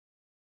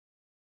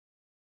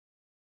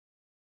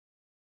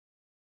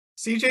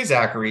CJ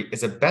Zachary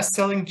is a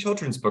best-selling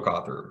children's book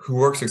author who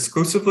works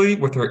exclusively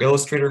with her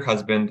illustrator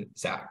husband,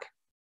 Zach.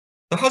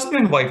 The husband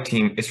and wife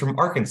team is from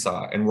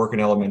Arkansas and work in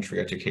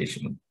elementary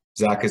education.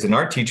 Zach is an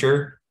art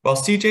teacher, while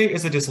CJ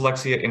is a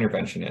dyslexia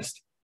interventionist.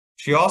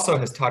 She also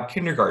has taught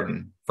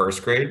kindergarten,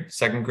 first grade,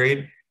 second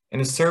grade,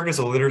 and has served as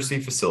a literacy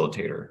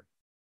facilitator.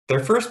 Their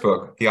first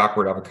book, The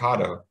Awkward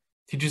Avocado,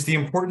 teaches the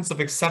importance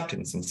of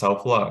acceptance and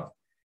self-love.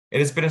 It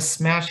has been a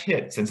smash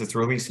hit since its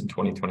release in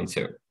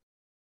 2022.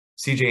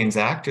 CJ and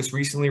Zach just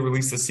recently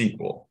released the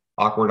sequel,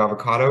 Awkward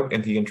Avocado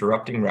and the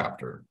Interrupting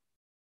Raptor.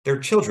 Their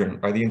children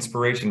are the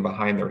inspiration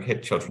behind their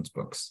hit children's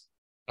books.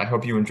 I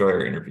hope you enjoy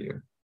our interview.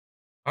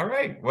 All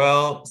right,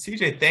 well,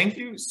 CJ, thank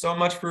you so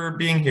much for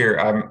being here.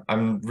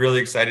 I'm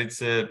really excited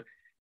to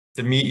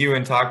meet you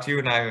and talk to you,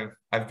 and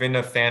I've been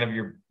a fan of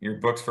your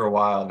books for a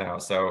while now.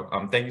 So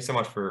thank you so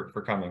much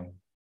for coming.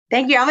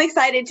 Thank you. I'm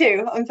excited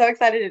too. I'm so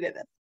excited to do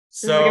this.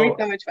 This is gonna be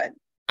so much fun.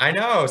 I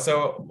know.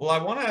 So, well,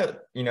 I want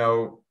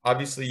to,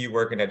 obviously you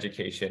work in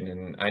education,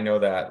 and I know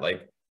that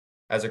like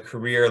as a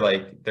career,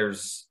 like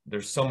there's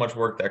so much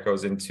work that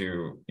goes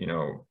into,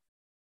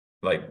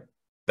 like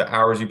the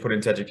hours you put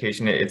into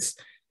education. It's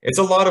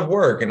a lot of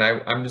work. And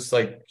I'm just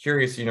like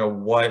curious,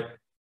 what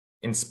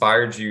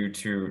inspired you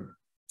to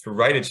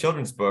write a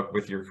children's book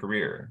with your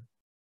career?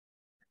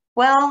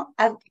 Well,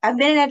 I've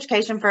been in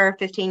education for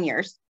 15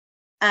 years.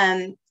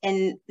 And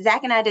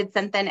Zach and I did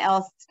something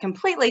else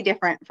completely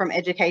different from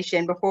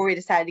education before we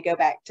decided to go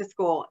back to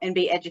school and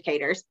be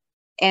educators.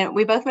 And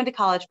we both went to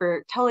college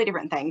for totally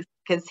different things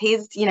because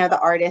he's, the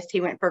artist. He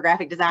went for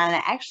graphic design, and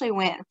I actually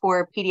went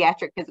for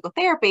pediatric physical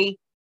therapy,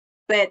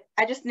 but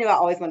I just knew I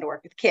always wanted to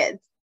work with kids.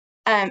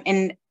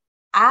 And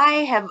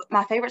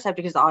my favorite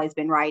subject has always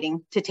been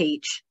writing to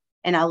teach,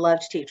 and I love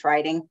to teach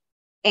writing.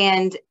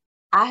 And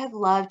I have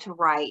loved to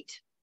write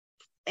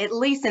at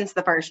least since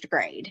the first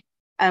grade.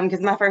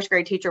 Because my first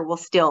grade teacher will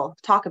still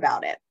talk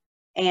about it.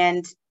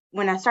 And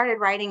when I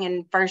started writing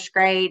in first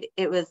grade,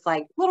 it was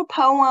like little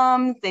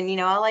poems, and,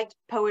 I liked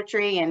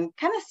poetry and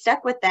kind of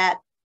stuck with that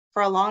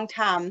for a long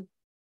time.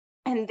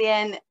 And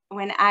then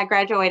when I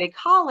graduated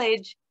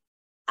college,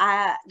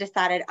 I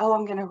decided,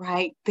 I'm going to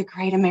write the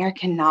great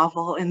American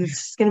novel, and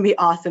it's going to be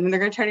awesome. And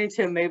they're going to turn it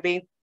into a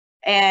movie.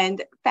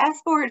 And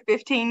fast forward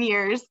 15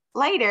 years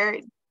later,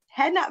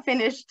 had not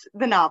finished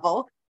the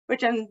novel,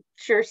 which I'm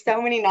sure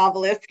so many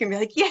novelists can be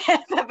like,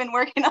 yes, I've been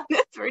working on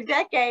this for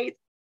decades.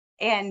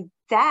 And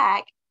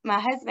Zach, my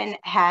husband,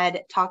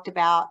 had talked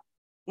about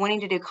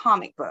wanting to do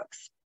comic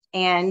books.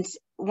 And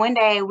one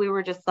day we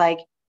were just like,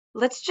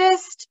 let's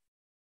just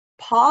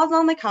pause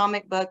on the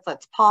comic books.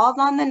 Let's pause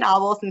on the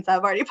novel, since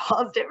I've already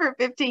paused it for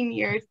 15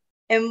 years.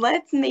 And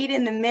let's meet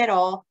in the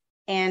middle,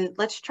 and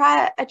let's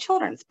try a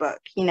children's book.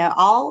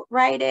 I'll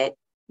write it,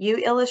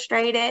 you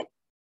illustrate it.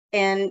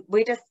 And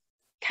we just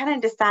kind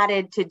of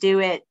decided to do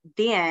it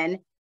then,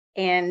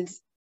 and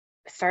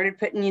started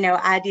putting,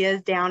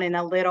 ideas down in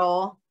a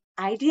little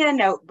idea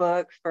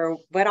notebook for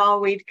what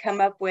all we'd come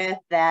up with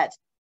that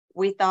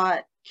we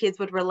thought kids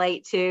would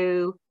relate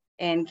to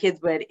and kids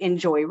would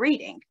enjoy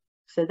reading.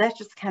 So that's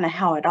just kind of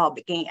how it all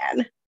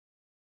began.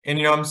 And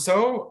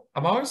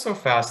I'm always so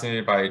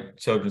fascinated by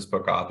children's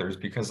book authors,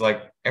 because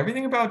like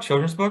everything about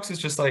children's books is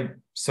just like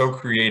so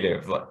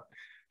creative.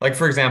 Like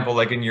for example,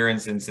 like in your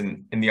instance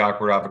in the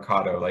Awkward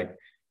Avocado, like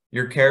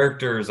your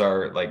characters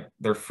are like,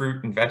 they're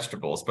fruit and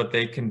vegetables, but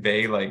they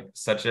convey like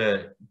such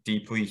a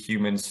deeply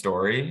human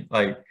story.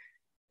 Like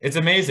it's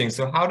amazing.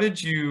 So how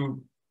did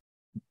you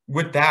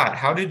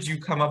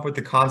come up with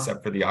the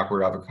concept for the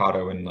Awkward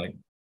Avocado, and like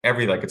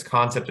its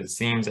concept, its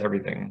themes,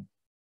 everything?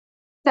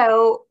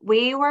 So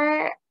we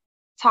were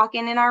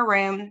talking in our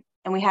room,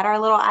 and we had our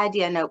little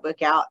idea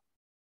notebook out,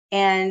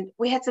 and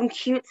we had some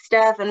cute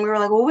stuff, and we were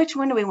like, well, which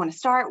one do we want to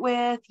start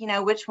with?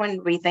 Which one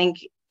do we think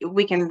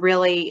we can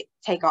really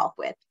take off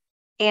with?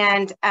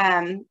 And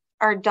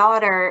our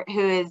daughter,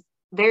 who is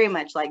very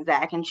much like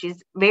Zach, and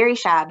she's very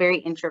shy, very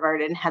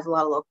introverted, and has a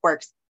lot of little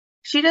quirks,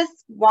 she just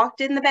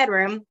walked in the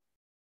bedroom,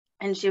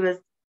 and she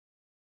didn't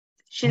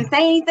say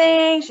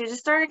anything. She just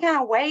started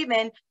kind of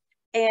waving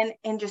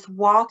and just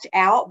walked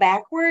out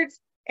backwards.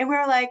 And we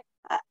were like,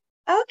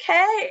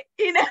 okay,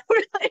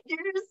 we're like,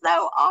 you're just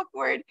so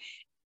awkward.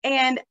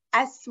 And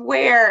I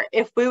swear,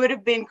 if we would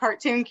have been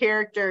cartoon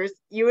characters,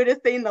 you would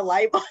have seen the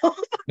light bulb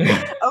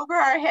over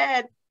our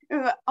head.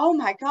 Oh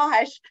my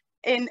gosh.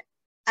 And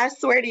I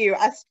swear to you,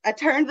 I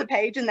turned the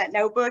page in that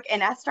notebook,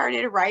 and I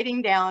started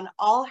writing down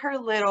all her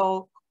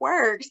little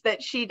quirks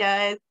that she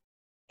does.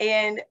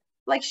 And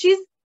like,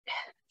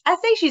 I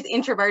say she's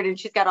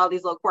introverted. She's got all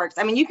these little quirks.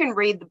 I mean, you can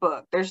read the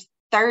book. There's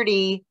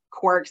 30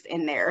 quirks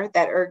in there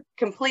that are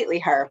completely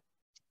her.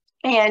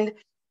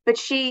 But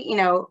she,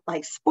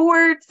 like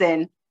sports,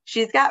 and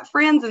she's got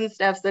friends and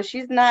stuff. So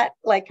she's not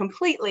like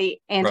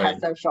completely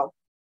antisocial.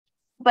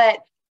 Right. But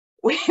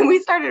we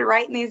started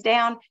writing these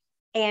down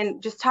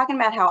and just talking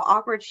about how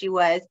awkward she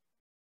was.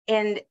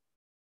 And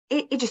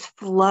it just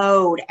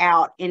flowed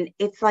out. And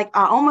it's like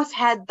I almost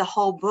had the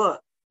whole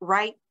book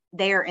right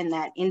there in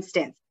that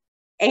instance.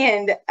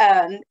 And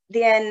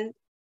then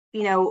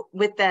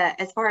with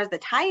as far as the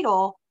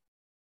title,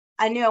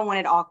 I knew I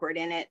wanted awkward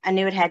in it. I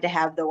knew it had to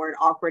have the word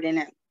awkward in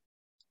it.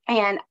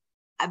 And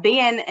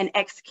being an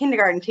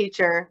ex-kindergarten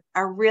teacher,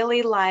 I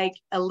really like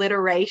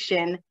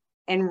alliteration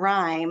and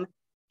rhyme.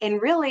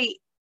 And really,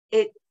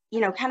 it,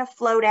 kind of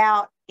flowed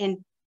out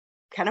in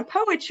kind of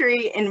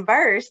poetry in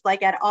verse,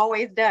 like I'd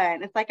always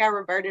done. It's like I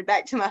reverted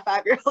back to my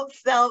 5-year-old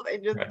self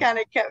and just kind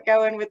of kept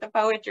going with the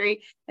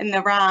poetry and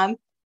the rhyme.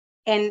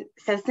 And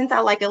so since I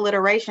like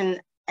alliteration,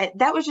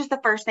 that was just the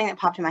first thing that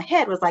popped in my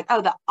head was like,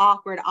 oh, the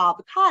awkward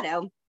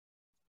avocado.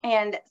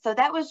 And so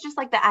that was just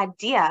like the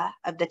idea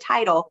of the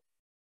title.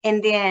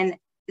 And then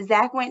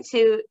Zach went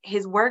to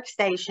his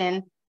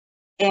workstation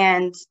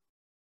and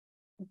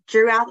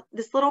drew out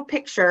this little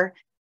picture.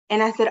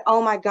 And I said,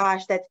 oh my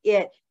gosh, that's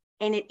it.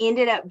 And it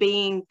ended up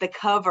being the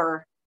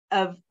cover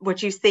of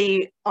what you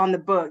see on the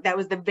book. That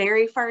was the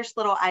very first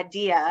little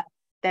idea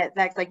that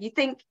Zach's like, you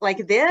think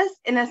like this?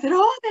 And I said,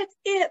 oh, that's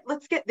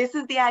it. This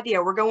is the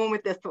idea. We're going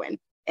with this one.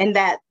 And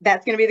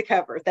that's going to be the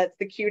cover. That's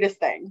the cutest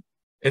thing.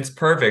 It's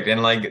perfect.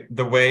 And like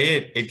the way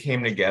it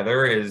came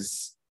together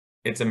it's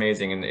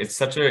amazing. And it's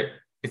such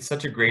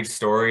a great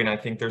story. And I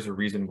think there's a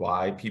reason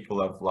why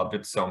people have loved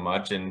it so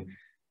much. And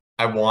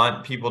I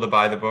want people to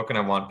buy the book and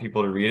I want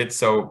people to read it.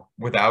 So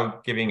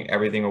without giving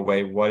everything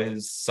away, what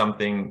is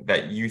something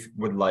that you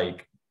would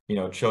like,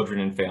 children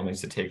and families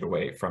to take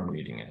away from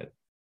reading it?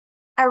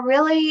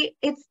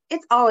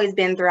 It's always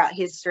been throughout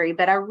history,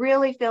 but I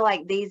really feel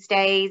like these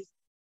days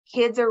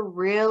kids are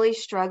really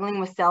struggling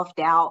with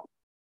self-doubt.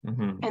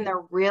 Mm-hmm. And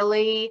they're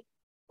really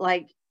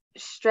like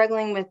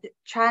struggling with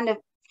trying to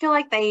feel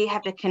like they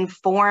have to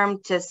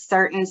conform to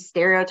certain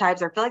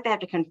stereotypes or feel like they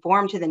have to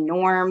conform to the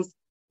norms,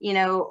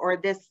 or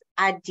this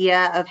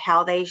idea of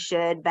how they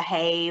should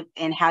behave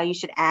and how you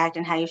should act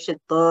and how you should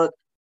look.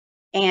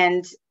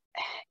 And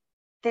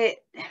the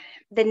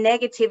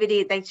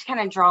negativity, they just kind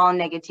of draw on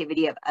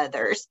negativity of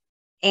others.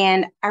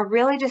 And I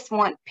really just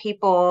want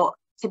people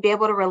to be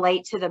able to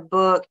relate to the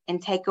book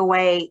and take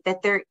away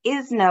that there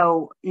is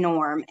no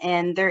norm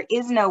and there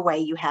is no way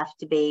you have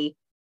to be.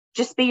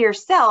 Just be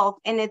yourself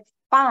and it's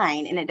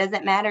fine. And it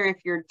doesn't matter if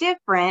you're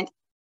different,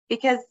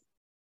 because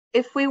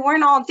if we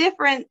weren't all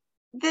different,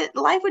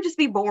 life would just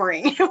be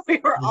boring if we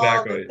were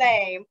all the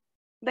same.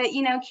 But,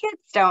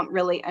 kids don't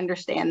really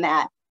understand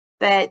that.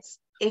 But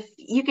if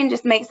you can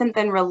just make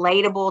something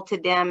relatable to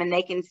them and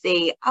they can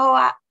see,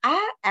 oh,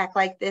 I act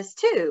like this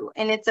too.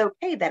 And it's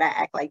okay that I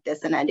act like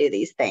this and I do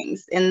these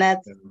things. And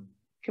that's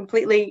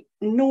completely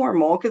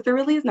normal because there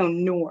really is no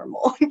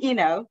normal,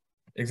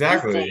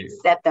 Exactly. Just to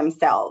accept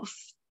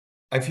themselves.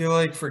 I feel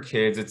like for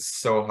kids, it's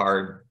so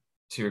hard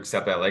to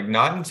accept that. Like,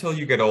 not until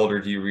you get older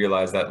do you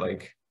realize that,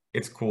 like,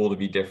 it's cool to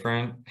be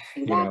different.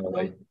 Exactly.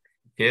 Like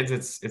kids,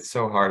 it's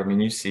so hard. I mean,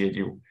 you see it.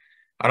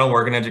 I don't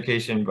work in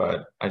education,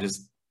 but I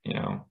just,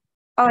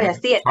 Oh yeah,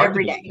 see it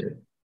every day.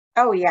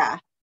 Oh yeah.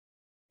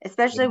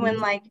 Especially when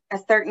like a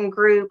certain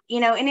group,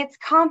 and it's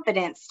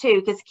confidence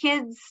too, because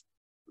kids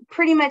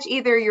pretty much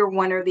either you're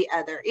one or the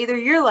other. Either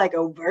you're like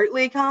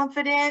overtly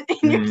confident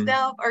in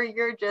yourself or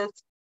you're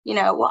just,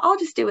 well, I'll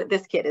just do what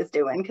this kid is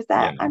doing because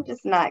I'm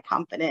just not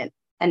confident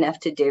enough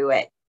to do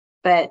it.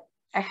 But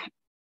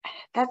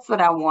that's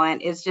what I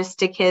want, is just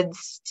to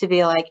kids to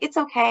be like, it's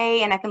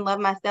okay and I can love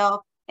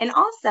myself. And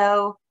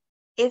also,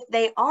 if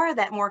they are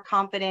that more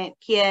confident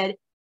kid,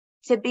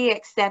 to be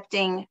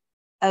accepting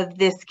of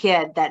this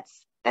kid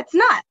that's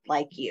not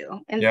like you.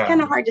 And it's kind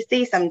of hard to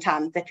see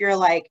sometimes if you're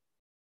like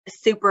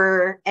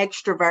super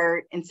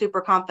extrovert and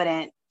super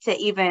confident to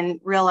even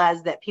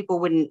realize that people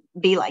wouldn't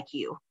be like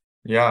you.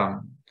 Yeah.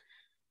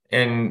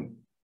 And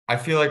I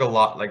feel like a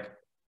lot, like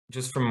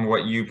just from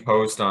what you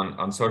post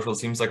on social, it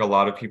seems like a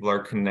lot of people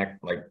are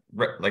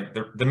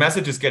the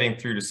message is getting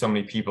through to so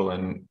many people.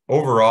 And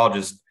overall,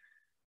 just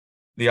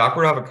the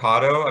Awkward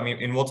Avocado, I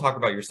mean, and we'll talk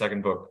about your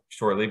second book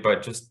shortly,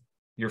 but just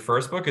your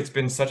first book, it's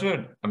been such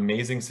an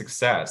amazing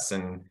success.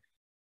 And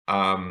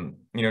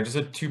just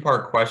a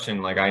two-part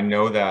question. Like, I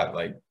know that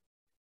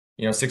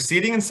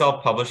succeeding in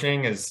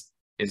self-publishing is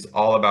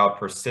all about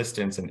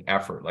persistence and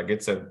effort. Like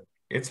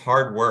it's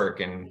hard work.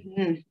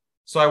 And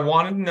so I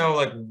wanted to know,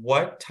 like,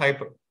 what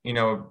type of,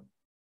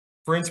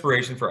 for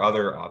inspiration for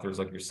other authors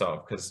like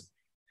yourself, because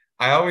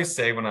I always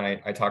say when I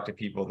talk to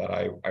people that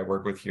I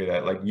work with here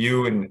that like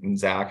you and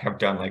Zach have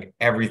done like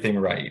everything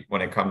right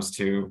when it comes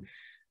to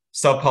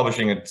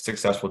self-publishing a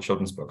successful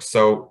children's book.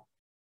 So,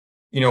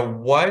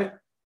 what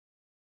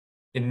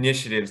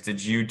initiatives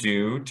did you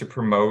do to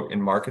promote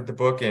and market the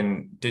book?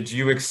 And did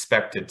you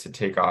expect it to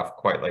take off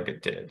quite like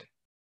it did?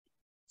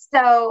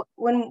 So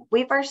when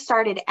we first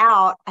started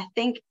out, I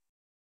think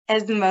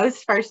as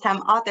most first-time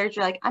authors,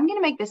 you're like, I'm going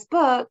to make this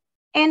book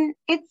and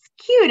it's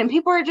cute and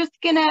people are just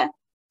going to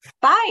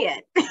buy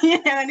it,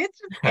 and it's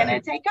just going to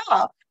take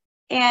off.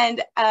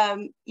 And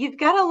you've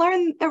got to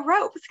learn the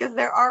ropes because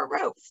there are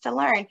ropes to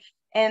learn.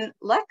 And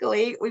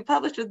luckily, we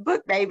published with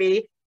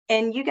BookBaby,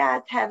 and you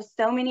guys have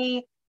so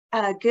many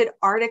good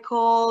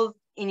articles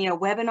and,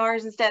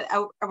 webinars and stuff.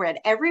 I read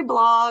every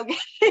blog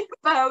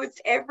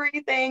post,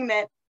 everything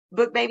that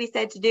BookBaby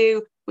said to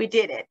do, we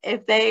did it.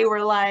 If they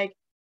were like,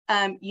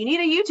 you need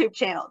a YouTube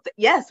channel.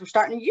 Yes, we're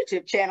starting a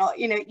YouTube channel.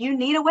 You know, you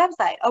need a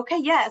website. Okay,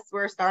 yes,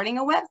 we're starting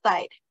a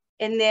website.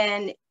 And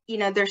then, you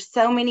know, there's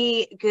so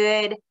many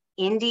good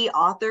indie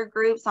author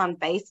groups on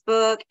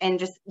Facebook, and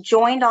just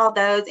joined all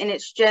those. And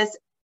it's just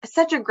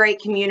such a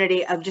great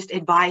community of just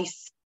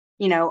advice,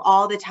 you know,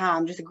 all the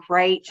time, just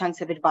great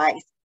chunks of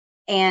advice.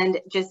 And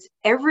just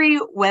every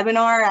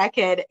webinar I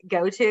could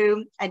go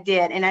to, I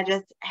did. And I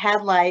just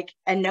had like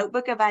a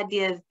notebook of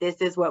ideas.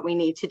 This is what we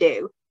need to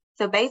do.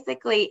 So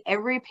basically,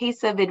 every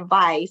piece of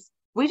advice,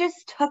 we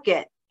just took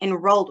it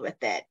and rolled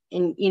with it.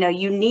 And, you know,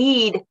 you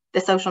need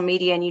the social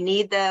media, and you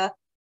need the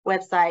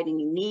website, and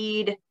you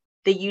need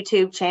the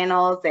YouTube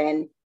channels,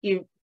 and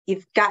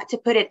you've got to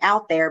put it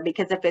out there,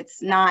 because if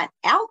it's not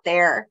out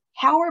there,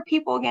 how are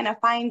people going to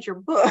find your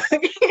book?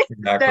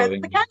 Exactly.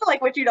 It's kind of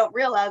like what you don't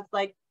realize,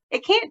 like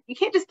you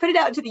can't just put it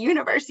out into the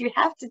universe. You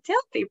have to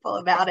tell people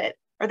about it,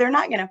 or they're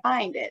not going to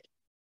find it.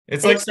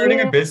 It's like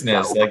starting a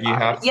business. So like you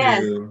hard. have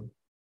to,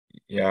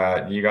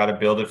 yeah, you got to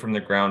build it from the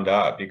ground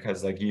up,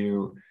 because like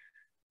your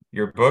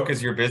book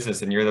is your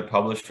business, and you're the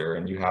publisher,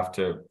 and you have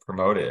to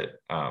promote it.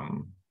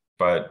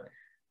 But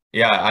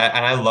yeah,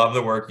 I love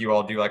the work you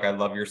all do. Like, I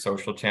love your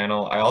social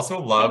channel. I also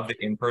love the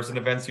in-person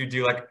events you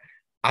do. Like,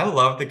 I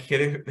love the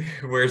kid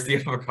who wears the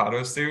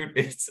avocado suit.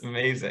 It's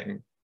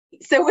amazing.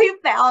 So we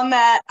found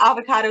that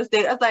avocado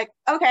suit. I was like,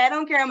 okay, I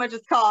don't care how much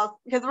it costs,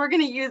 because we're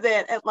going to use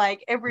it at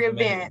like every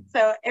event.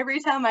 So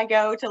every time I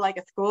go to like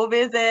a school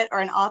visit or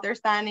an author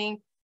signing,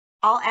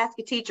 I'll ask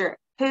a teacher,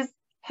 who's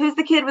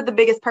the kid with the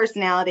biggest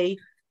personality?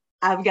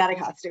 I've got a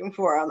costume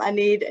for them. I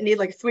need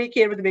like a sweet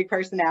kid with a big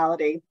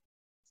personality.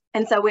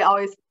 And so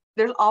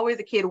there's always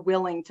a kid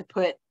willing to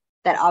put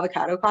that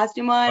avocado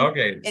costume on.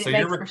 Okay, so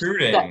you're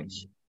recruiting.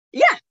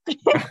 Yeah.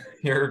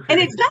 You're recruiting. And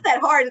it's not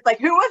that hard. It's like,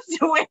 who wants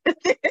to wear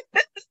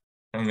this?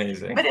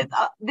 Amazing. But it's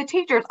the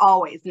teachers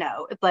always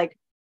know. It's like,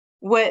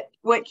 what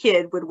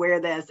kid would wear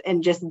this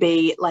and just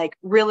be like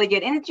really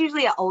good? And it's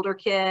usually an older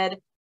kid,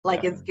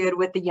 like it's good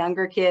with the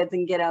younger kids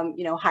and get them,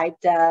 you know,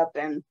 hyped up.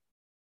 And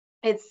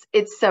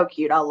it's so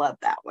cute. I love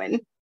that one.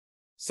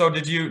 So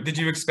did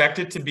you expect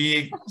it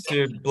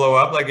to blow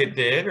up like it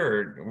did,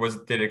 or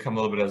did it come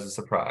a little bit as a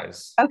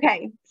surprise?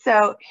 Okay,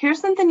 so here's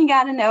something you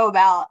got to know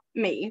about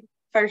me.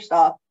 First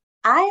off,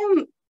 I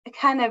am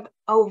kind of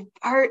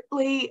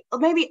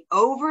maybe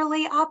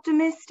overly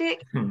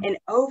optimistic and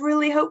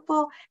overly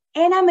hopeful,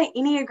 and I'm an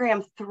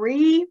Enneagram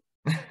 3.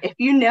 If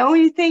you know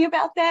anything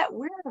about that,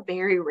 we're a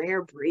very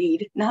rare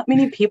breed. Not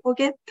many people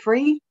get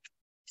 3.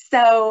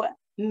 So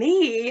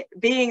me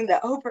being the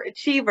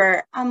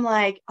overachiever, I'm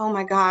like, oh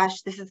my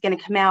gosh, this is going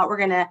to come out. We're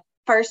going to,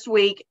 first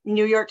week,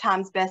 New York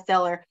Times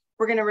bestseller.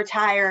 We're going to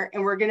retire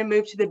and we're going to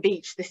move to the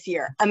beach this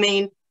year. I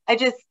mean, I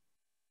just,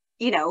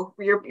 you know,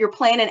 you're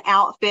planning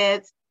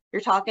outfits.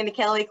 You're talking to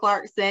Kelly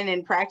Clarkson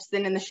and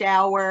practicing in the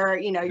shower.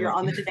 You know, you're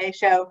on the Today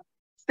Show.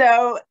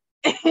 So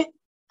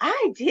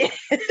I did.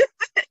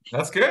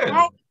 That's good.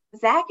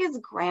 Zach is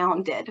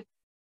grounded.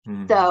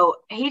 So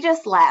he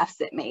just laughs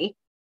at me,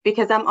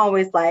 because I'm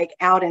always like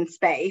out in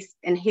space,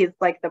 and he's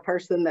like the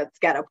person that's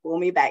got to pull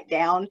me back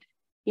down,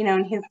 you know.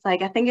 And he's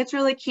like, I think it's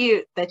really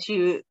cute that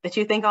you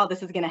think all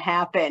this is going to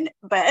happen,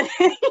 but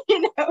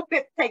you know,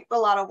 it takes a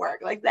lot of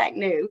work. Like Zach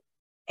knew.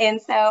 And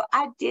so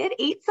I did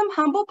eat some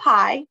humble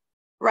pie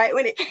right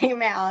when it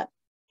came out,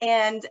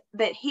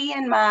 but he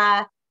and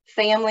my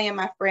family and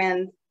my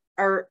friends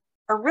are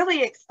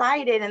really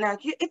excited, and they're like,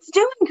 it's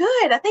doing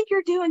good. I think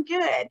you're doing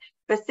good.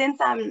 But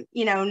since I'm,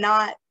 you know,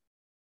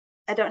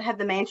 I don't have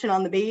the mansion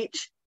on the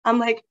beach, I'm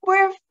like,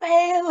 we're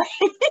failing.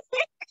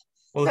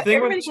 Well, so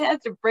everybody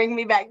has to bring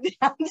me back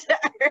down to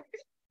earth.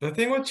 The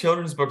thing with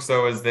children's books,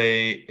 though, is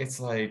it's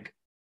like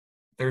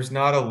there's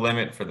not a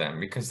limit for them,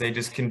 because they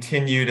just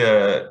continue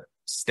to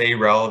stay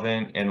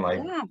relevant, and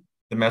like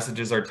the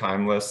messages are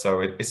timeless.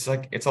 So it's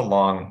a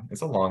long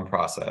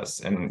process,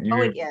 and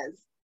it is.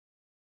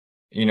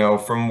 You know,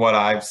 from what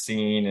I've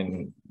seen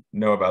and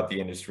know about the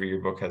industry, your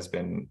book has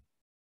been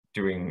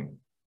doing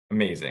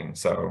amazing.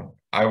 So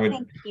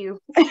thank you.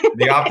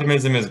 The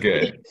optimism is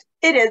good.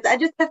 It is. I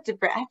just have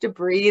to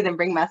breathe and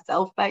bring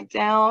myself back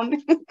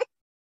down.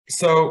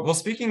 So, well,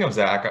 speaking of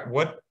Zach,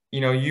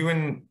 you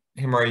and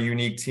him are a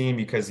unique team,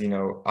 because, you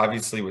know,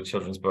 obviously with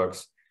children's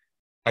books,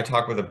 I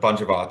talk with a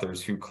bunch of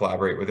authors who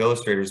collaborate with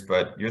illustrators,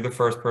 but you're the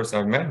first person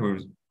I've met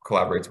who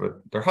collaborates with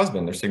their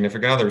husband, their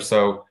significant other.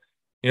 So,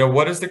 you know,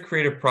 what does the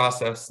creative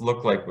process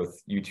look like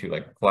with you two?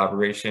 Like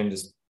collaboration,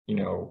 just, you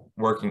know,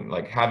 working,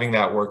 like having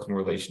that working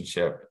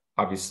relationship,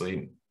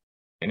 obviously,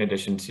 in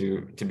addition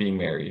to being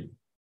married.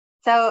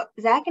 So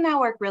Zach and I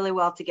work really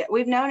well together.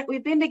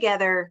 We've been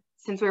together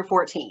since we were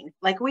 14.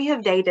 Like, we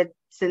have dated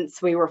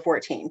since we were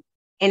 14.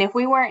 And if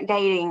we weren't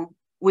dating,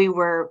 we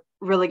were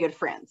really good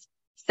friends.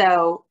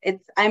 So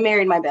I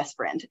married my best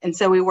friend. And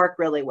so we work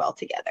really well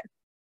together.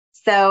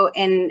 So,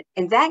 and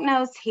Zach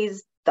knows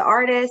he's the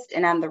artist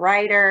and I'm the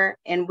writer,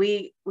 and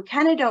we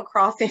kind of don't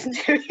cross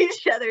into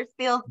each other's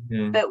fields,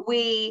 but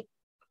we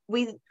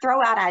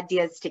throw out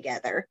ideas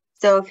together.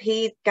 So if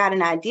he's got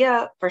an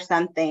idea for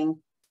something,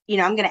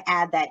 I'm going to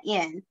add that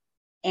in.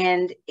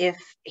 And if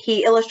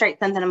he illustrates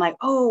something, I'm like,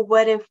 oh,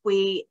 what if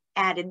we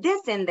added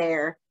this in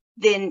there?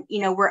 Then,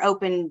 we're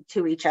open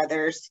to each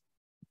other's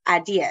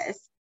ideas.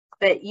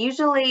 But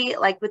usually,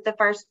 like with the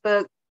first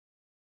book,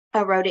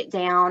 I wrote it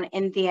down,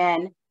 and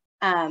then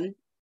I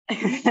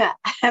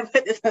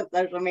put this on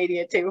social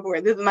media too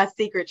before. This is my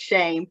secret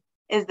shame,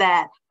 is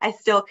that I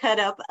still cut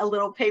up a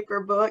little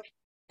paper book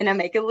and I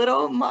make a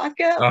little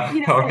mock-up, Okay,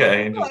 paper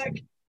book.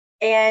 interesting.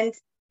 And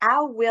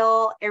I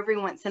will every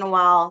once in a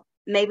while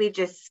maybe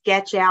just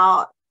sketch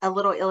out a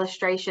little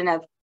illustration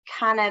of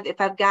kind of, if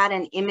I've got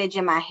an image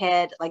in my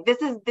head, like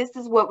this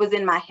is what was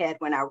in my head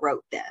when I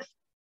wrote this.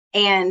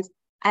 And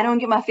I don't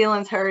get my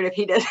feelings hurt if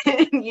he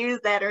doesn't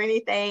use that or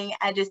anything.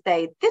 I just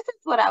say, this is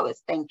what I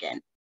was thinking.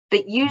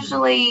 But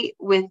usually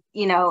with,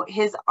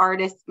 his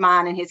artist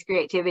mind and his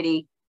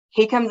creativity,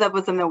 he comes up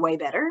with something way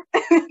better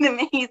than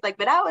me. He's like,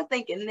 but I was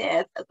thinking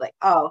this. I was like,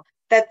 oh,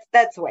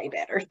 that's way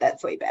better.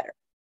 That's way better.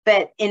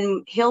 But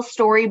he'll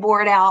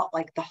storyboard out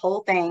like the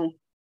whole thing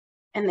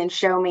and then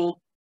show me,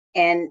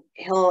 and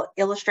he'll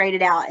illustrate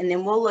it out. And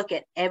then we'll look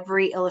at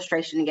every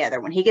illustration together.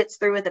 When he gets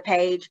through with the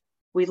page,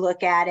 we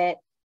look at it.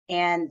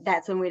 And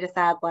that's when we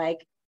decide,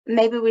 like,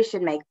 maybe we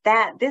should make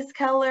that this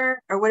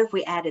color, or what if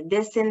we added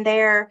this in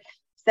there?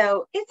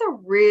 So it's a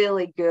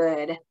really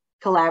good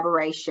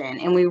collaboration,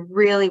 and we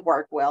really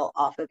work well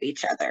off of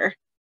each other.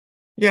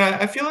 Yeah,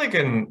 I feel like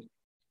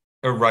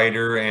a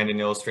writer and an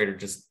illustrator,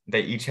 just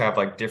they each have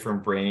like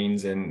different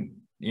brains, and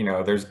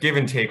there's give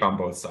and take on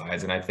both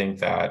sides. And I think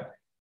that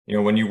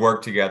when you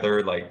work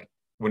together, like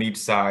when each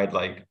side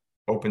like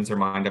opens their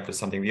mind up to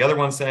something the other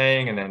one's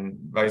saying, and then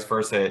vice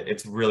versa,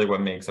 it's really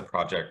what makes a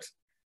project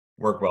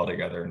work well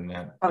together. And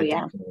that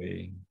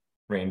definitely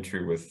rang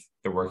true with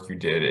the work you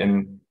did.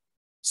 And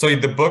so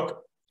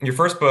your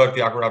first book,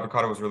 The Awkward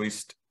Avocado, was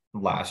released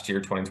last year,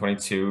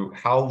 2022.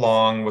 How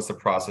long was the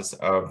process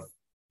of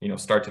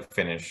start to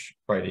finish,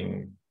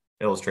 writing,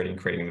 illustrating,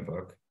 creating the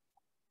book?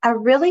 I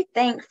really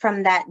think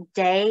from that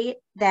day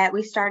that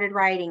we started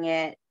writing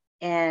it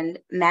and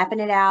mapping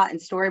it out and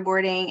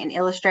storyboarding and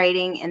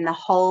illustrating and the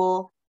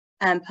whole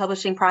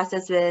publishing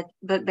process with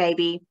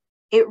BookBaby,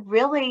 it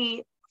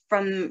really,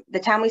 from the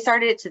time we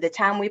started it to the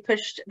time we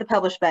pushed the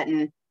publish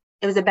button,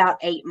 it was about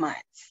 8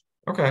 months.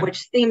 Okay.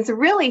 Which seems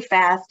really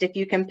fast if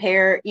you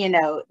compare,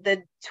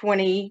 the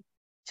 20,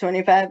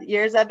 25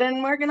 years I've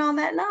been working on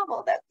that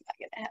novel. That's not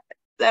going to happen.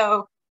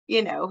 So,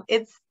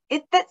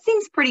 that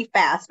seems pretty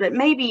fast, but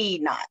maybe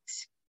not.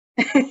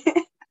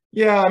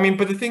 Yeah, I mean,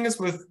 but the thing is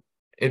with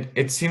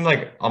it seemed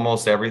like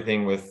almost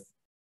everything with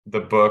the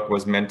book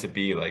was meant to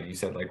be, like you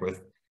said, like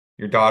with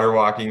your daughter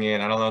walking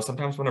in. I don't know,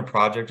 sometimes when a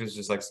project is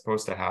just like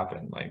supposed to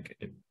happen, like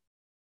it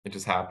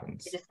just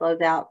happens. It just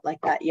flows out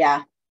like that,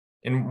 yeah.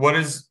 And what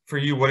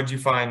did you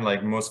find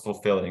like most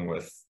fulfilling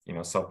with,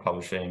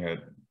 self-publishing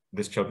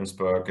this children's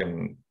book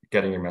and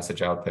getting your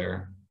message out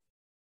there?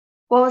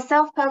 Well, with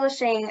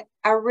self-publishing,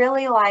 I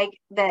really like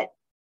that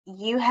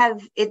you're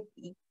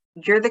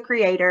the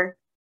creator.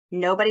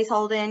 Nobody's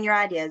holding your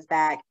ideas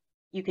back.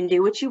 You can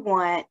do what you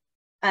want,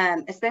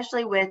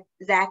 especially with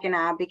Zach and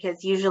I,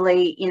 because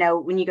usually,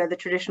 when you go the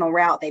traditional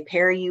route, they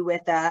pair you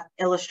with a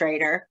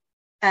illustrator.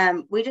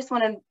 We just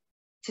wanted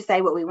to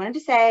say what we wanted to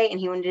say, and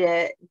he wanted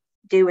to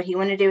do what he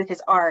wanted to do with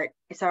his art.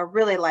 So I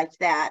really liked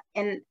that.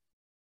 And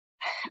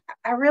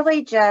I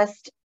really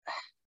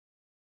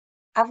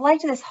I've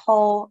liked this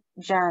whole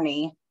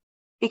journey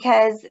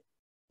because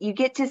you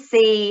get to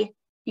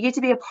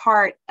be a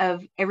part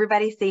of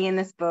everybody seeing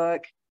this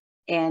book,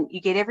 and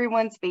you get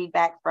everyone's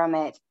feedback from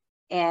it.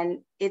 And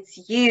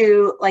it's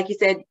you, like you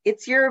said,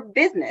 it's your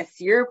business.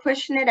 You're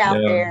pushing it out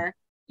there.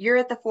 You're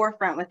at the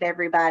forefront with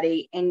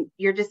everybody, and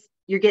you're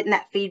getting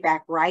that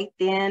feedback right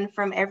then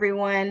from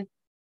everyone.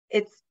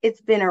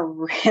 It's been a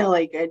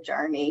really good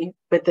journey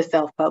with the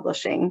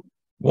self-publishing.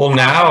 Well,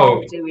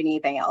 now do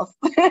anything else.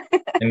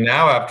 And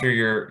now after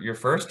your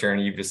first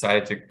journey, you've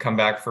decided to come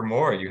back for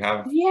more. You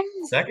have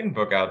a second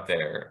book out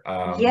there.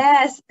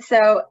 Yes.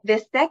 So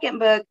the second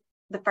book,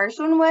 the first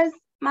one was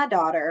my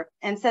daughter.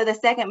 And so the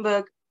second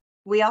book,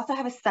 we also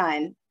have a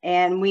son,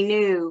 and we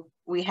knew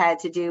we had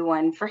to do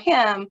one for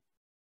him.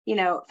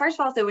 First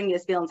of all, so when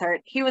his feelings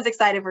hurt, he was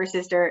excited for his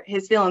sister.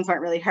 His feelings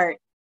weren't really hurt,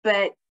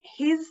 but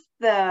he's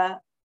the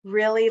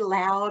really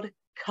loud,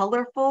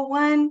 colorful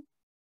one.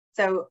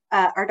 So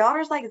our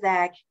daughter's like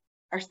Zach,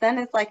 our son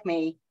is like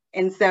me.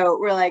 And so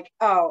we're like,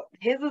 oh,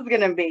 his is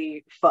going to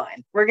be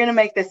fun. We're going to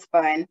make this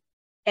fun.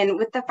 And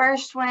with the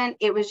first one,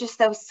 it was just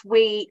so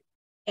sweet.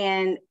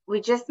 And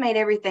we just made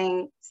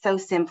everything so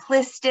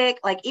simplistic.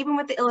 Like even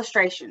with the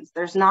illustrations,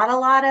 there's not a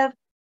lot of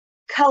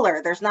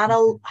color. There's not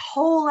a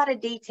whole lot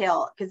of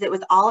detail because it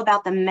was all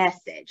about the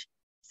message.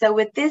 So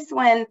with this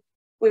one,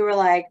 we were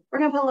like, we're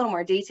going to put a little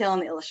more detail in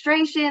the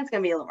illustration. It's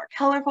going to be a little more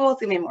colorful.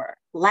 It's going to be more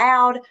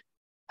loud.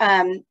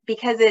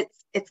 Because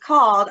it's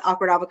called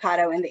Awkward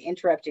Avocado and the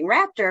Interrupting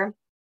Raptor,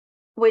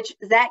 which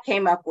Zach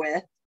came up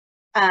with.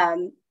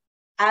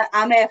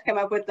 I may have come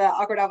up with the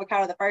Awkward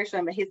Avocado the first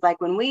one, but he's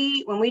like, when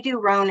we do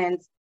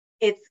Ronins,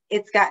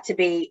 it's got to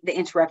be the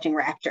interrupting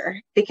raptor,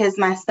 because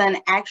my son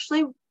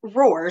actually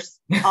roars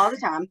all the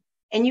time.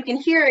 And you can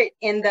hear it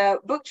in the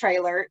book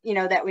trailer,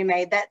 that we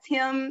made. That's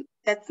him.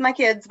 That's my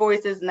kids'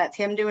 voices. And that's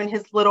him doing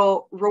his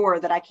little roar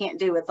that I can't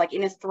do. It's like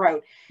in his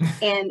throat.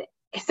 And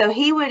so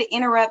he would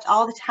interrupt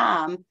all the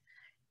time.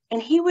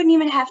 And he wouldn't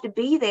even have to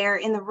be there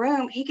in the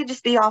room. He could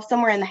just be off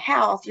somewhere in the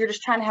house. You're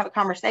just trying to have a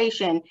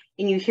conversation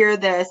and you hear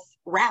this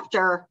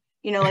raptor,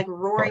 like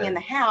roaring in the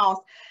house.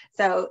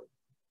 So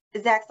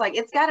Zach's like,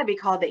 it's got to be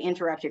called the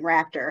interrupting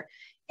raptor.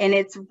 And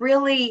it's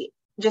really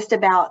just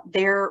about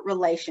their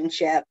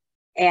relationship.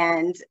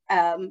 And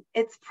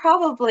it's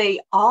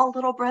probably all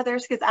little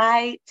brothers, because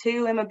I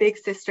too am a big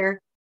sister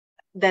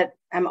that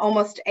I'm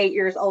almost 8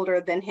 years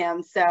older than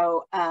him.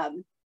 So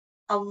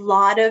a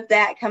lot of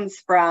that comes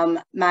from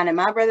mine and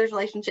my brother's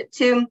relationship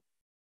too,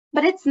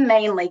 but it's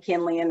mainly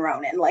Kinley and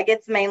Ronan. Like,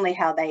 it's mainly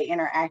how they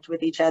interact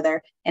with each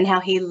other and how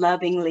he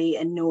lovingly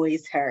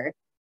annoys her.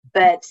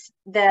 But so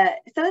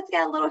it's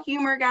got a little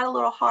humor, got a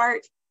little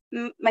heart.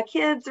 My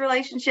kids'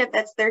 relationship,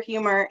 that's their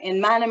humor, and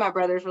mine and my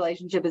brother's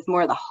relationship is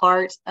more the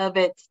heart of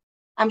it.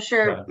 I'm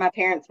sure my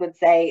parents would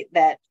say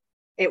that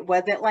it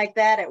wasn't like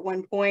that at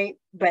one point,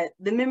 but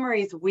the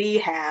memories we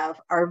have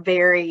are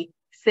very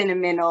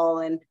sentimental,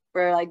 and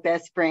we're like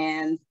best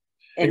friends.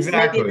 And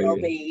Exactly. maybe they'll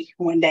be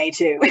one day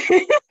too.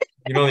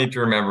 You don't need to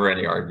remember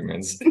any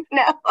arguments.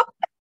 No.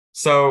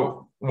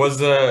 So were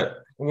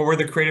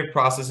the creative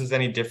processes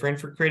any different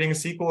for creating a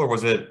sequel, or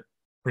was it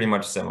pretty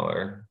much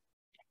similar?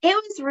 It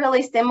was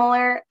really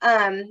similar.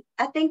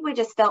 I think we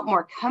just felt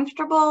more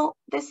comfortable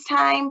this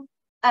time.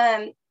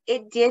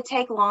 It did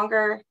take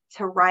longer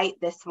to write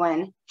this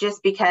one,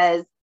 just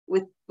because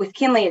with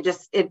Kinley,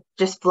 it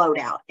just flowed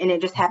out and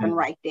it just happened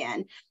right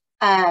then.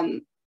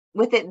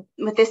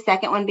 With this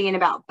second one being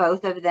about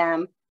both of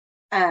them,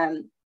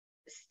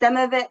 some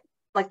of it,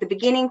 like the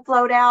beginning,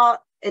 flowed out,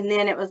 and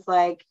then it was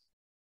like,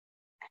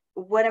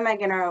 what am I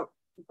gonna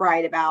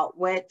write about?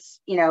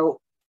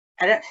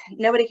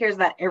 Nobody cares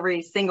about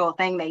every single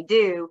thing they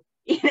do,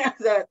 so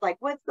it's like,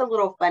 what's the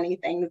little funny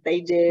things they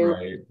do?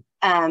 Right.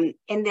 And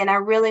then I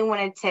really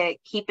wanted to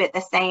keep it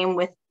the same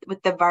with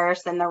the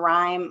verse and the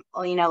rhyme,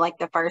 like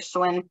the first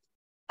one.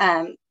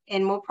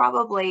 And we'll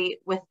probably,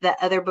 with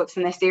the other books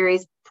in the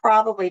series,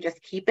 probably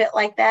just keep it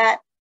like that.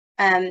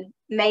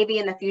 Maybe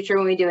in the future,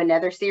 when we do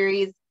another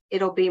series,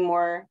 it'll be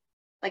more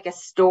like a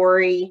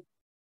story,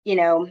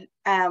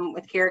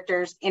 with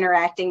characters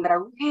interacting. But I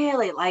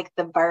really like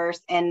the verse,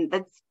 and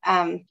that's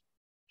kind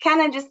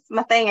of just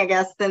my thing, I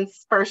guess,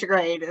 since first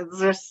grade. It's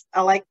just,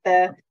 I like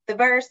the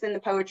verse and the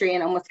poetry,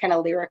 and almost kind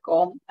of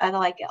lyrical. I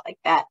like it like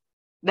that.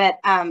 But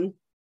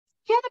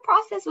the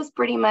process was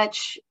pretty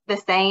much the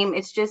same.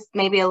 It's just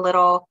maybe a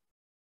little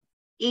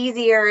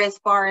easier as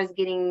far as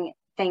getting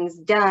things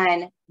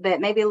done, but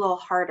maybe a little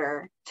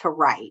harder to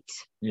write.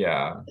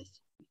 Yeah.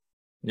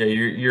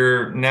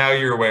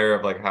 You're aware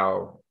of like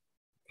how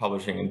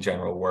publishing in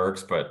general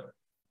works, but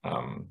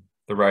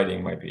the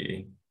writing might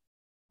be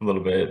a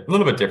little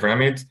bit different. I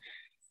mean, it's,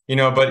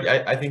 but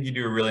I think you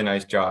do a really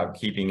nice job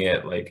keeping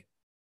it, like,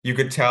 you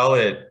could tell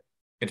it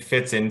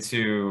fits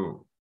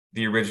into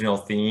the original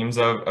themes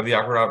of the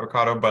Awkward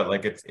Avocado, but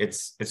like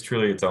it's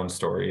truly its own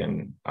story,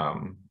 and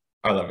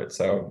I love it.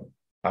 So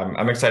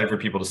I'm excited for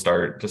people to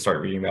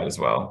start reading that as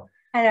well.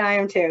 I know, I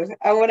am too.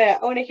 I want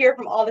to hear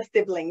from all the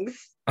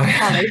siblings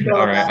how they feel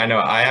all right. about I know.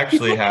 I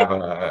actually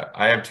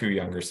have two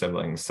younger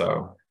siblings,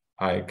 so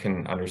I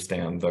can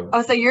understand the.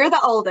 Oh, so you're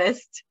the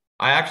oldest.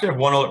 I actually have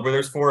one older. Well,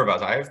 there's four of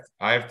us.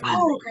 I have three.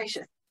 Oh, brothers.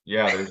 gracious.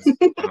 Yeah,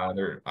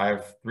 I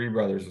have three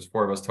brothers. There's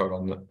four of us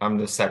total. I'm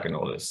the second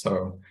oldest,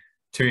 so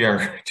two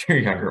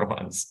younger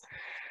ones.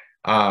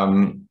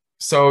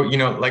 So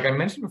like I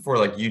mentioned before,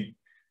 like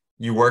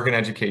you work in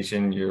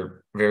education.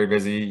 You're very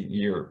busy.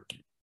 You're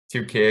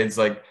two kids,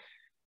 like,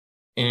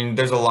 and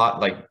there's a lot,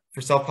 like,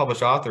 for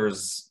self-published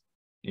authors,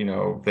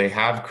 they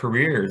have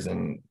careers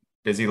and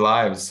busy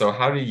lives. So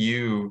how do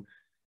you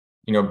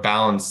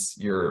balance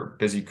your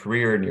busy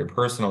career and your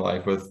personal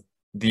life with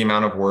the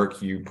amount of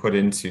work you put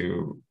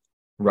into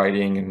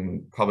writing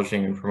and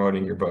publishing and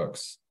promoting your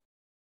books?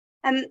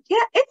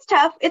 It's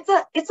tough.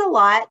 It's a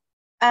lot.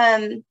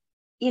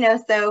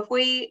 So if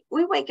we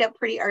wake up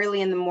pretty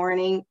early in the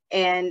morning,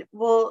 and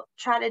we'll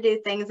try to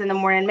do things in the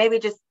morning, maybe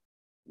just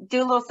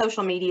do a little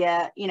social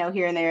media,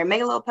 here and there,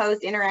 make a little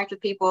post, interact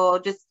with people,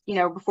 just,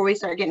 before we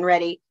start getting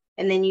ready.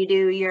 And then you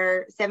do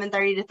your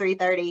 7:30 to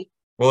 3:30.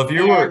 Well, if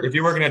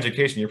you work in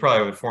education, you're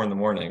probably up at 4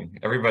 a.m.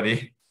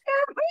 Everybody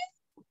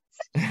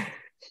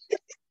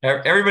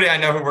I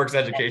know who works in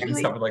education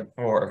is up at like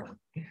 4.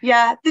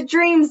 Yeah, the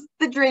dreams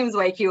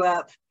wake you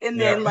up, and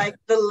then like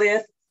the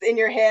lists in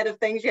your head of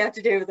things you have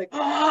to do is like,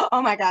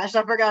 oh my gosh,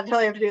 I forgot to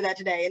tell you I have to do that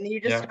today. And then you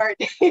just start,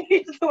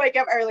 you just wake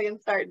up early and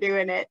start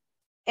doing it.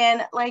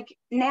 And like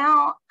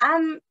now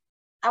I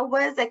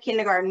was a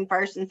kindergarten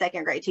first and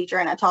second grade teacher,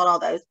 and I taught all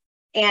those.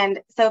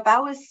 And so if I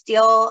was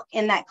still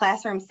in that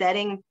classroom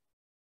setting,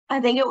 I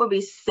think it would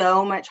be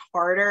so much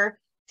harder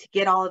to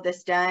get all of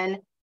this done,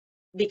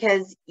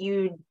 because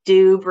you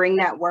do bring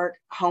that work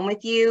home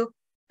with you.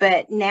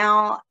 But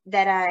now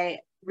that I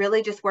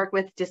really just work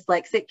with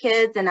dyslexic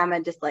kids and I'm a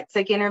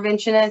dyslexic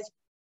interventionist,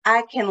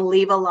 I can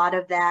leave a lot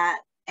of that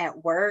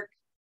at work.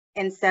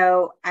 And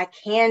so I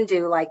can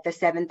do like the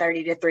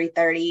 7:30 to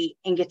 3:30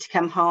 and get to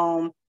come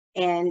home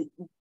and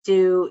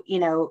do,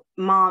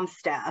 mom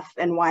stuff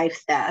and wife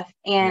stuff.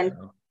 And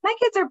my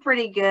kids are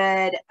pretty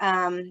good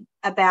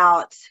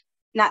about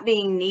not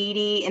being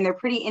needy, and they're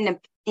pretty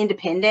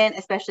independent,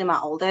 especially my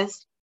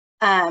oldest.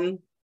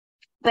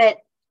 But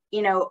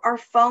our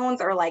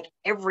phones are like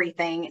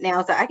everything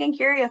now. So I can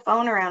carry a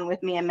phone around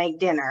with me and make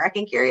dinner. I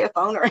can carry a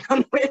phone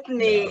around with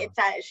me and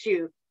tie a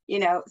shoe,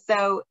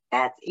 so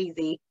that's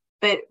easy.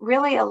 But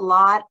really a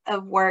lot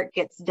of work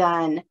gets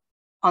done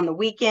on the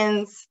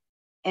weekends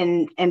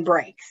and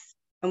breaks.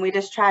 And we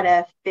just try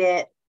to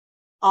fit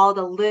all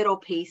the little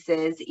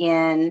pieces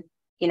in,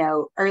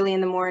 early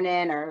in the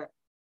morning or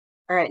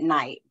at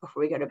night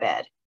before we go to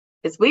bed.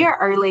 Because we are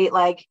early,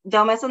 like,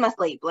 don't mess with my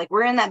sleep. Like,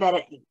 we're in that bed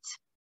at 8.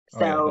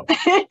 So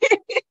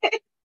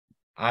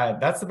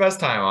that's the best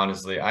time,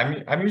 honestly.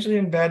 I'm usually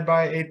in bed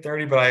by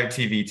 8:30, but I have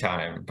TV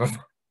time.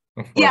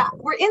 Yeah,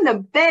 we're in the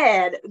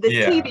bed. The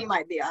TV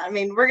might be on. I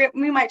mean,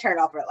 we might turn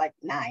it off at like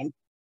 9.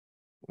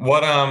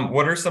 What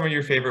are some of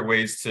your favorite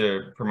ways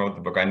to promote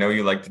the book? I know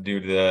you like to do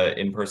the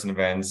in-person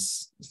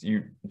events.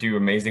 You do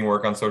amazing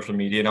work on social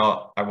media, and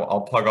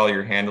I'll plug all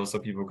your handles so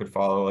people could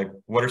follow. Like,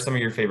 what are some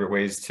of your favorite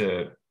ways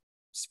to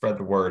spread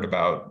the word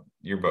about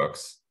your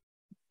books?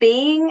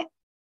 Being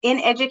in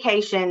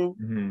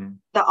education,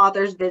 the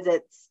author's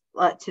visits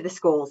to the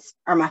schools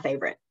are my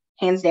favorite,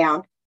 hands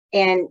down.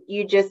 And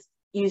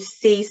you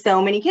see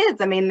so many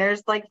kids. I mean,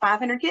 there's like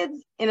 500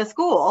 kids in a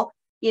school,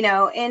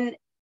 and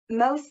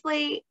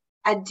mostly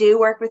I do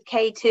work with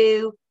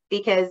K2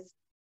 because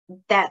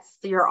that's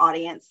your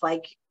audience.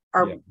 Like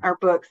our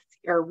books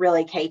are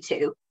really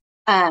K2.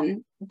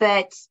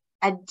 But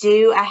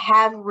I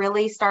have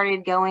really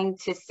started going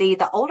to see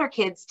the older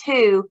kids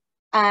too,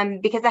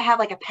 because I have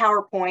like a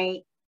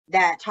PowerPoint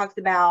that talks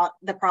about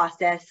the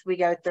process we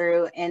go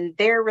through, and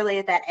they're really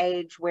at that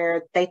age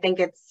where they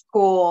think it's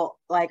cool,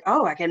 like,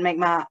 oh, I can make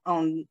my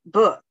own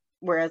book.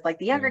 Whereas like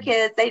the younger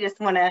kids, they just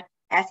want to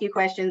ask you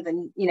questions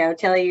and,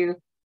 tell you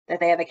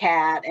that they have a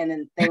cat and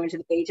then they went to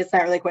the beach. It's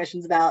not really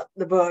questions about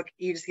the book.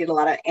 You just get a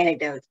lot of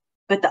anecdotes.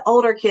 But the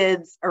older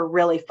kids are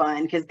really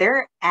fun because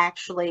they're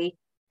actually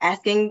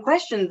asking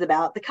questions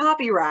about the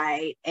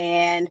copyright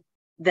and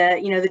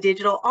the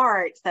digital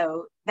art.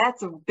 So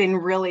that's been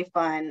really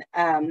fun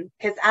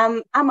because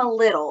I'm a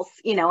little,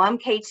 I'm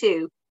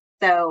K2.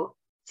 So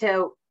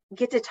to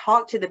get to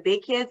talk to the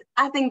big kids,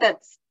 I think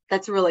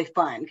that's really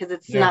fun because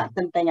it's not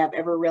something I've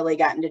ever really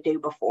gotten to do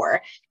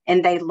before,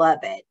 and they love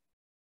it.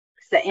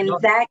 So, and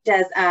Zach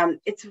does,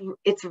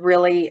 it's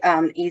really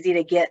easy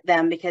to get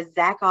them because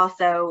Zach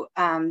also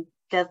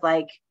does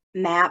like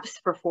maps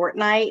for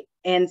Fortnite.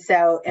 And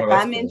so if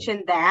I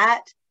mention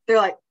that, they're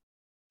like,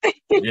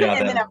 and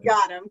then I've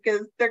got them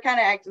because they're kind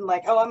of acting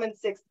like, oh, I'm in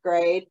 6th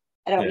grade.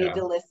 I don't need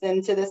to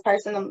listen to this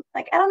person. I'm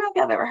like, I don't know if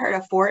y'all have ever heard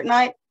of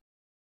Fortnite.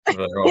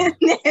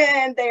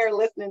 And they are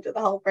listening to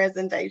the whole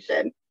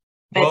presentation.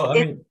 But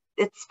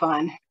it's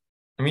fun.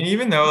 I mean,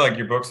 even though like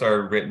your books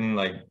are written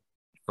like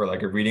for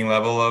like a reading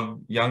level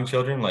of young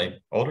children, like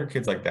older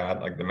kids like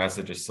that, like the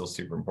message is still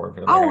super important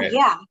for them. Oh,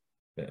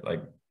 like,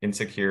 like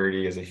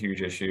insecurity is a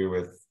huge issue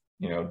with,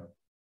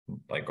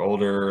 like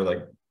older,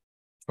 like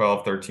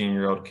 12,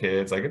 13-year-old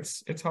kids. Like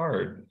it's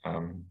hard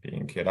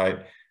being a kid.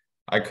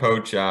 I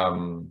coach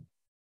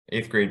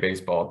 8th grade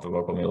baseball at the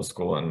local middle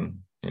school, and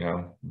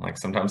like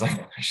sometimes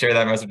I share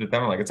that message with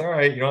them. I'm like, it's all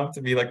right, you don't have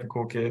to be like the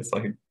cool kids.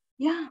 Like,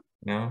 you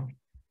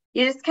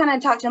just kind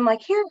of talk to them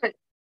like, here,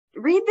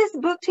 read this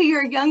book to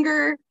your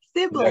younger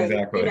sibling.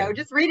 Exactly.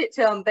 Just read it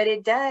to them. But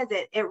it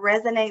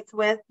resonates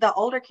with the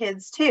older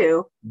kids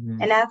too.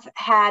 And I've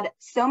had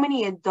so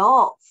many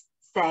adults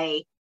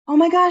say, oh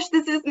my gosh,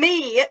 this is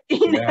me.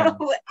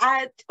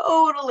 I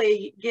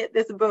totally get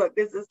this book.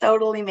 This is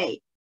totally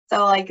me.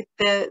 So like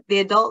the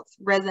adults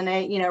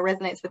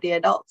resonates with the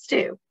adults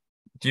too.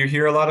 Do you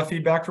hear a lot of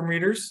feedback from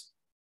readers?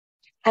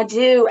 I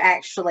do,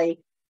 actually.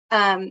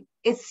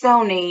 It's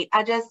so neat.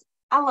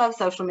 I love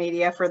social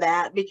media for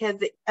that because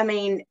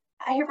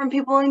I hear from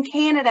people in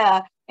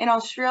Canada and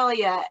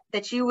Australia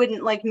that you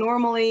wouldn't like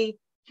normally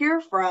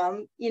hear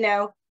from,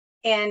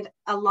 and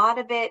a lot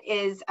of it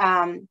is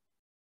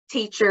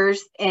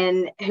teachers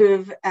and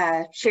who've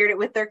shared it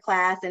with their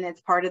class, and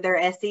it's part of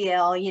their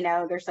SEL,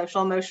 their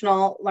social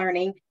emotional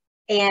learning.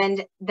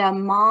 And the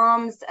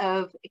moms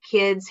of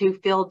kids who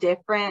feel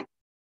different,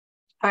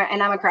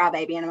 and I'm a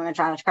crybaby and I'm going to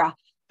try not to cry,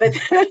 but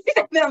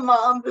the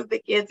moms of the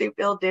kids who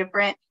feel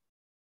different,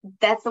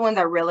 that's the ones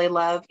I really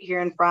love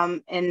hearing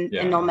from, and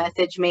they'll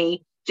message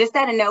me just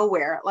out of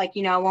nowhere. Like,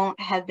 I won't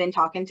have been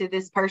talking to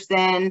this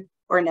person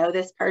or know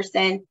this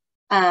person.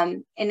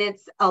 And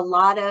it's a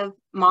lot of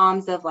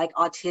moms of like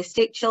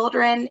autistic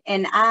children.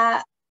 And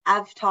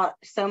I've taught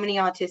so many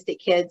autistic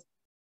kids,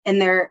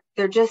 and they're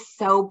just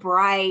so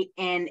bright,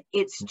 and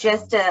it's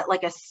just a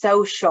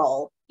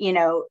social,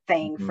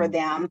 thing for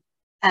them.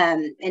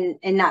 and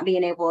not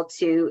being able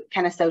to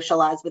kind of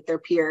socialize with their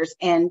peers.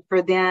 And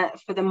for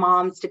the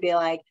moms to be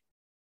like,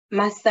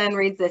 my son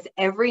reads this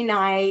every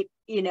night,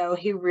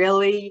 he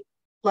really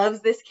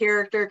loves this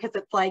character because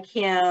it's like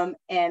him.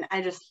 And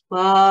I just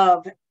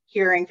love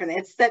hearing from them.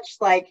 It's such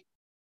like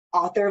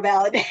author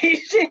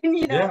validation,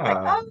 It's like,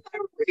 oh, I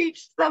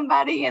reached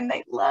somebody and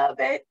they love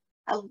it.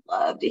 I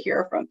love to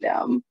hear from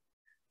them.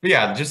 But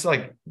yeah, just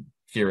like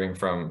hearing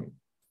from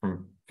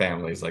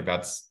families, like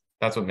that's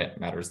what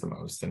matters the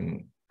most.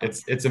 And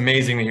it's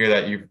amazing to hear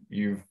that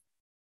you've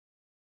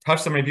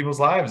touched so many people's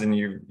lives and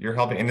you're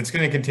helping, and it's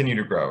going to continue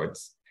to grow.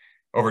 It's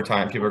over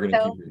time, people are going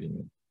to keep reading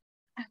it.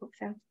 I hope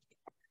so.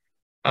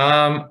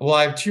 Well,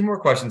 I have 2 more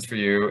questions for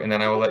you, and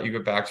then I will let you go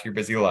back to your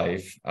busy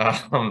life.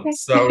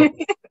 So,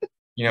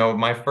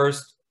 my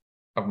first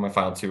of my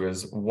final 2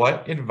 is,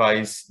 what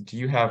advice do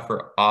you have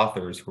for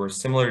authors who are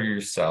similar to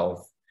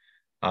yourself,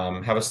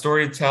 have a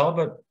story to tell,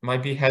 but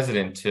might be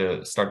hesitant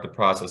to start the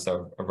process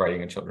of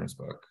writing a children's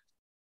book?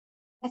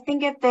 I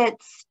think if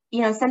it's,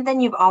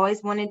 something you've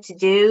always wanted to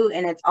do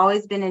and it's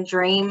always been a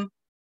dream,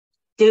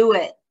 do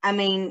it. I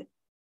mean,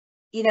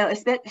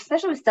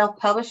 especially with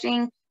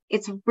self-publishing,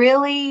 it's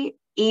really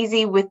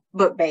easy with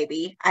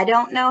BookBaby. I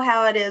don't know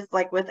how it is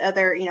like with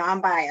other,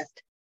 I'm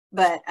biased,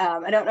 but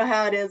I don't know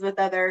how it is with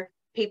other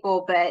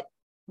people, but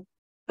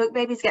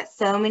BookBaby's got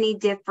so many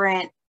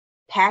different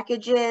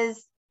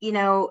packages,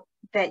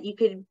 that you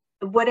could,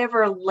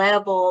 whatever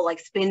level, like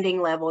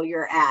spending level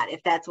you're at,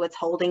 if that's what's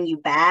holding you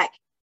back,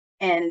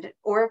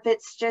 or if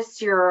it's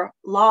just you're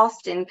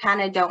lost and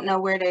kind of don't know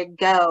where to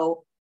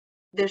go,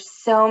 there's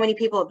so many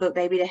people at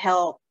BookBaby to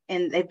help,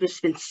 and they've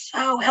just been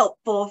so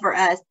helpful for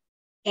us.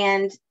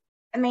 And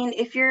I mean,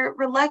 if you're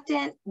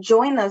reluctant,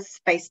 join those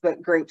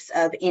Facebook groups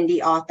of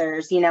indie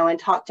authors, and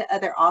talk to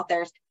other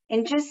authors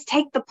and just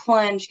take the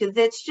plunge, because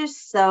it's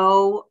just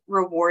so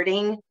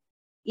rewarding.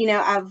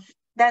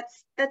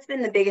 That's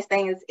been the biggest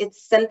thing, is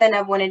it's something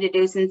I've wanted to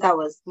do since I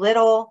was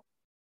little,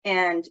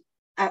 and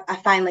I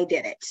finally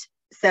did it.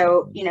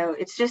 So,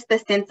 it's just the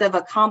sense of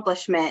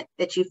accomplishment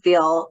that you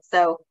feel.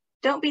 So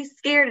don't be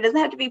scared. It doesn't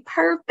have to be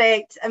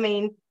perfect. I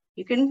mean,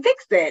 you can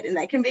fix it, and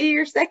that can be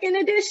your second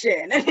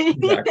edition. I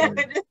mean,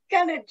 Exactly. just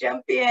kind of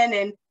jump in,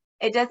 and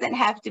it doesn't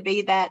have to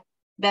be that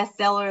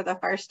bestseller the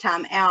first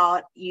time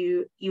out.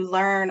 You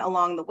learn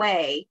along the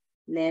way,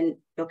 and then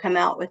you'll come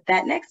out with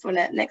that next one,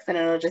 and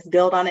it'll just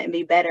build on it and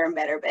be better and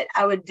better. But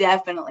I would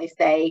definitely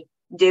say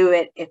do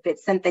it if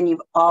it's something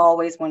you've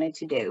always wanted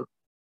to do,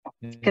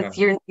 because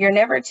you're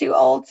never too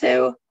old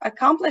to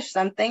accomplish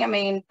something. I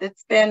mean,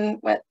 it's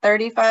been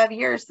 35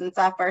 years since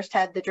I first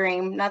had the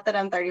dream. Not that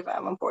I'm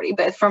 35, I'm 40,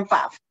 but it's from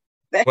 5.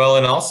 Well,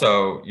 and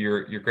also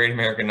your great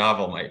American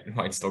novel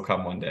might still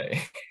come one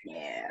day.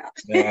 Yeah.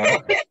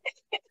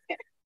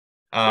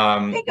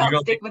 I think I'll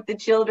stick with the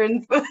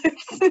children's books.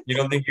 You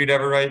don't think you'd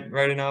ever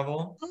write a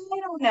novel? I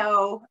don't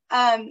know.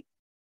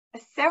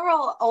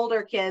 Several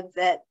older kids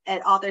at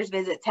authors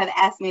visits have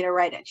asked me to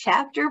write a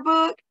chapter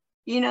book.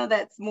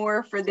 That's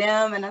more for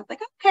them. And I was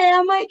like, okay,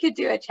 I could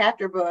do a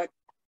chapter book.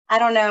 I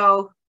don't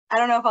know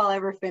if I'll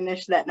ever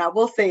finish that now.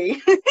 We'll see.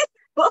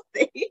 We'll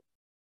see.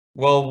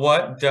 Well,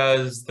 what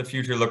does the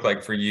future look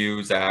like for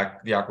you,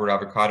 Zach, the Awkward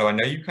Avocado? I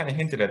know you kind of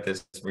hinted at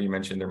this where you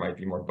mentioned there might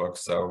be more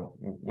books. So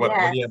what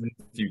do you have in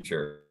the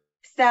future?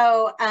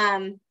 So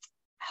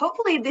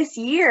hopefully this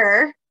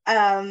year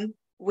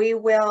we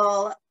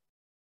will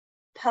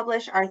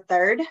publish our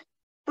 3rd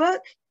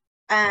book.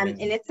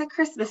 And it's a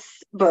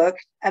Christmas book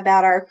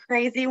about our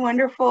crazy,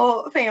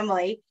 wonderful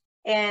family.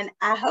 And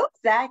I hope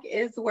Zach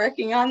is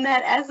working on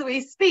that as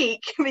we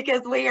speak,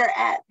 because we are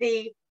at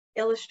the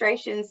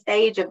illustration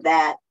stage of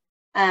that.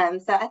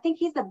 So I think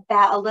he's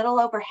about a little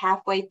over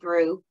halfway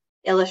through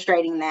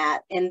illustrating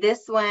that. And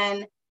this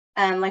one,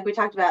 like we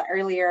talked about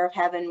earlier, of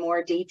having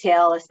more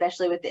detail,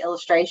 especially with the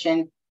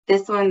illustration,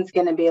 this one's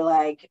going to be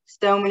like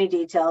so many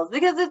details,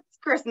 because it's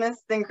Christmas,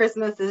 and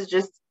Christmas is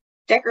just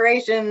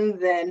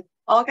decorations and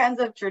all kinds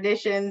of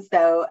traditions.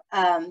 So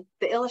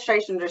the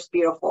illustrations are just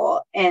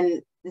beautiful.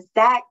 And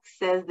Zach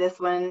says this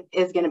one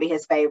is going to be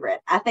his favorite.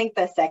 I think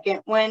the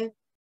second one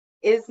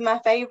is my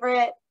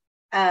favorite.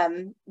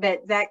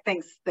 But Zach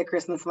thinks the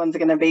Christmas one's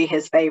going to be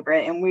his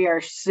favorite. And we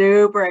are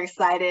super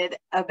excited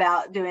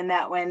about doing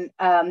that one.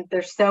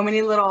 There's so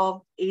many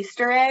little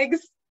Easter eggs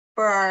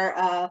for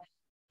our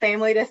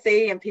family to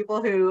see, and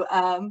people who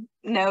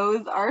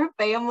knows our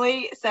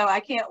family. So I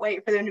can't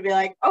wait for them to be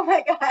like, oh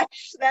my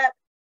gosh, that's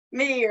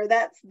me, or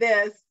that's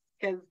this,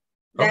 because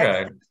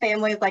Zach's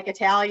family is like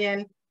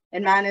Italian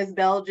and mine is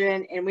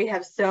Belgian, and we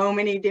have so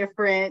many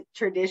different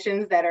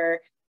traditions that are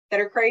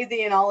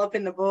crazy and all up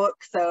in the book.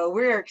 So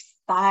we're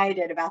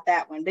excited about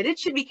that one, but it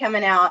should be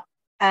coming out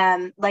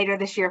later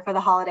this year for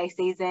the holiday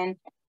season.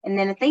 And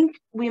then I think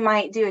we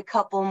might do a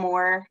couple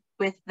more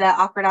with the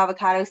Awkward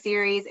Avocado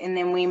series, and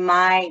then we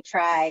might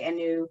try a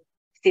new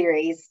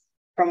series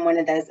from one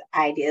of those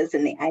ideas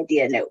in the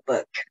idea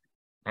notebook.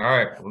 All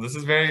right. Well, this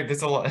is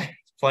a lot.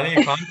 Plenty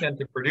of content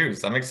to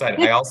produce. I'm excited.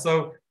 I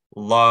also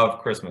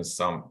love Christmas.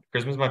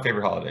 Christmas is my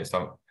favorite holiday.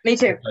 So me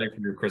too. I'm excited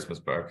for your Christmas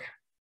book.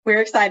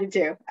 We're excited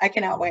too. I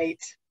cannot wait.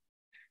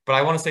 But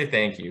I want to say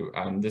thank you.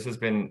 This has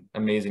been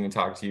amazing to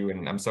talk to you,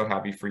 and I'm so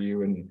happy for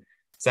you and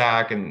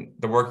Zach, and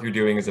the work you're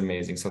doing is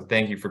amazing. So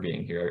thank you for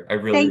being here. I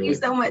really, Thank really you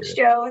so much,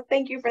 appreciate it. Joe.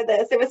 Thank you for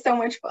this. It was so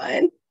much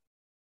fun.